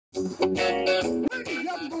When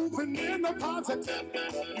you're moving in the positive,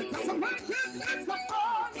 you got to make it the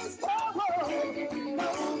finest ever.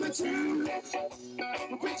 Know that you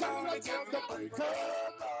reach out until the break of dawn.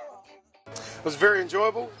 It was very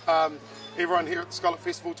enjoyable. Everyone here at the Scarlet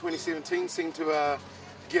Festival 2017 seemed to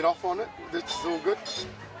get off on it. This is all good.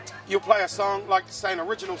 You'll play a song, like say an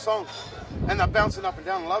original song, and they're bouncing up and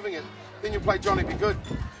down and loving it. Then you play Johnny Be Good,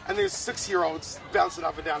 and there's 6-year-olds bouncing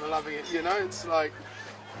up and down and loving it. You know, it's like,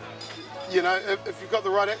 you know, if you've got the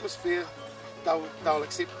right atmosphere, they'll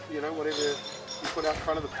accept, you know, whatever you put out in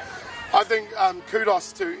front of them. I think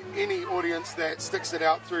kudos to any audience that sticks it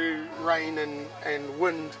out through rain and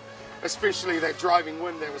wind, especially that driving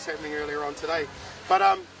wind that was happening earlier on today. But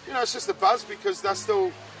you know, it's just a buzz because they're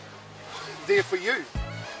still there for you.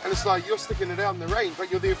 And it's like you're sticking it out in the rain, but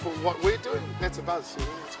you're there for what we're doing. That's a buzz, you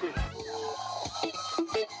know, it's good.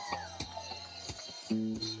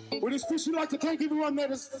 We'd especially like to thank everyone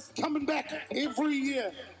that is coming back every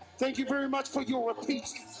year. Thank you very much for your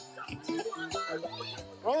repeats.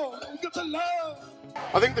 Oh, we got the love.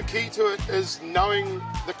 I think the key to it is knowing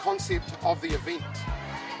the concept of the event.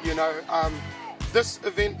 You know, this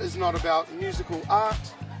event is not about musical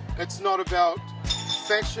art. It's not about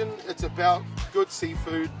fashion. It's about good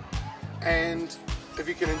seafood, and if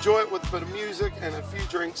you can enjoy it with a bit of music and a few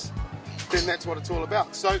drinks, then that's what it's all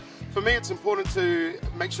about. So for me, it's important to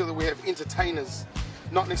make sure that we have entertainers,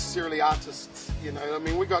 not necessarily artists. You know, I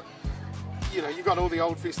mean, we got, you know, you got all the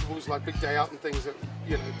old festivals like Big Day Out and things that,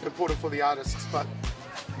 you know, important for the artists, but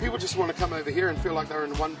people just want to come over here and feel like they're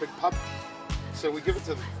in one big pub, so we give it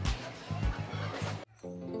to them.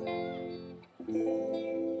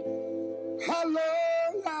 Hello,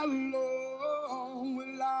 hello,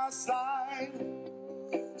 will I slide,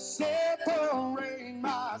 separate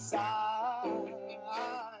my side.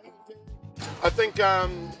 I think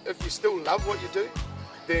if you still love what you do,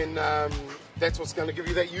 then that's what's going to give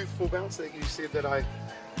you that youthful bounce that you said that I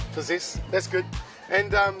possess. That's good.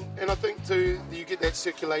 And I think too, you get that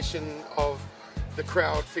circulation of the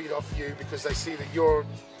crowd feed off you because they see that you're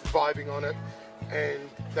vibing on it, and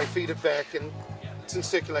they feed it back, and it's in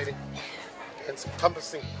circulating. And it's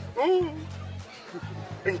encompassing. Ooh.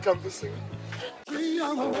 Encompassing. Three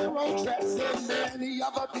on the railroad tracks and many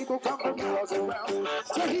other people come from miles around.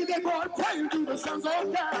 So he they brought playing through the sun's all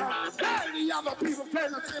down. Many other people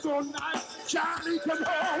playing the table night. Johnny come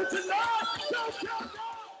home tonight.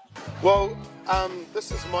 Well,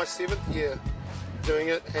 this is my 7th year doing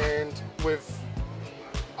it, and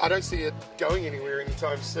I don't see it going anywhere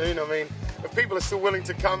anytime soon. I mean, if people are still willing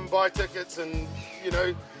to come buy tickets and, you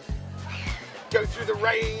know, go through the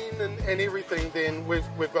rain and everything, then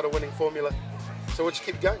we've got a winning formula. So we'll just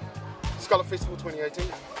keep going. Scarlet Festival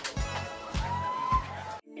 2018.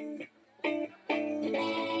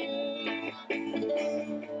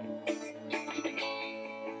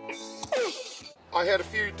 I had a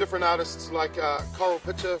few different artists like Coral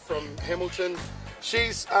Pitcher from Hamilton.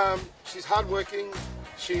 She's hardworking.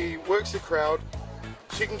 She works the crowd.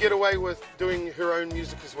 She can get away with doing her own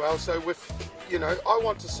music as well. So you know, I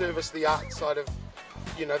want to service the art side of,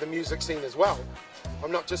 you know, the music scene as well.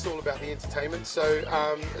 I'm not just all about the entertainment. So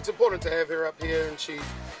it's important to have her up here, and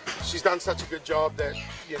she's done such a good job that,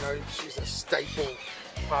 you know, she's a staple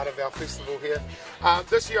part of our festival here.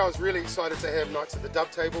 This year I was really excited to have Nights at the Dub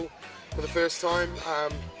Table for the first time.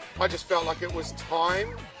 I just felt like it was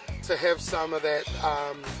time to have some of that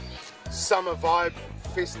summer vibe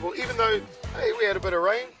festival, even though, hey, we had a bit of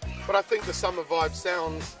rain, but I think the summer vibe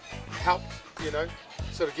sounds helped, you know,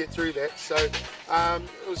 sort of get through that. So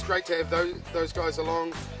it was great to have those guys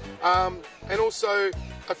along, and also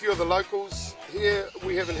a few of the locals here.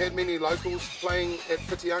 We haven't had many locals playing at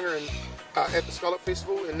Whitianga and at the Scarlet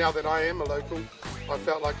Festival, and now that I am a local, I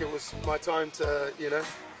felt like it was my time to, you know,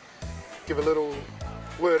 give a little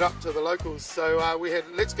word up to the locals. So we had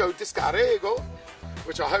Let's Go Descarrego,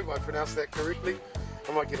 which I hope I pronounced that correctly.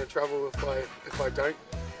 I might get in trouble if I don't.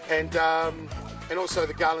 And also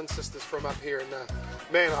the Garland sisters from up here, and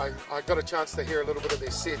man, I got a chance to hear a little bit of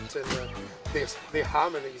their set, and their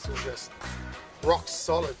harmonies were just rock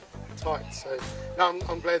solid, tight. So no,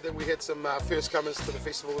 I'm glad that we had some first comers to the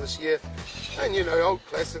festival this year, and, you know, old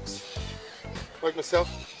classics like myself.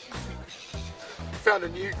 Found a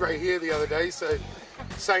new grey hair the other day, so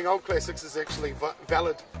saying old classics is actually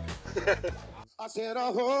valid. I said,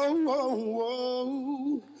 oh, oh,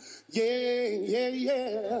 oh, yeah, yeah,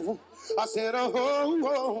 yeah. I said, oh,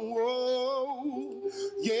 oh, oh,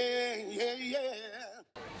 yeah, yeah, yeah.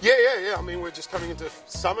 Yeah. I mean, we're just coming into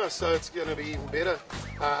summer, so it's going to be even better.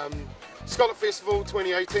 Scarlet Festival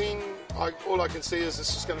 2018, all I can see is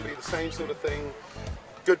it's just going to be the same sort of thing.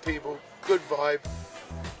 Good people, good vibe,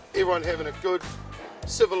 everyone having a good,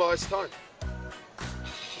 civilized time.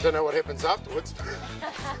 Don't know what happens afterwards.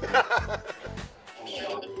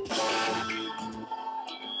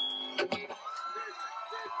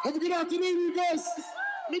 Have a good afternoon, you guys.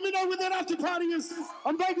 Let me know where that after party is.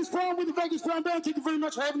 I'm Vegas Brown with the Vegas Brown Band. Thank you very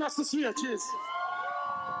much for having us this year. Cheers.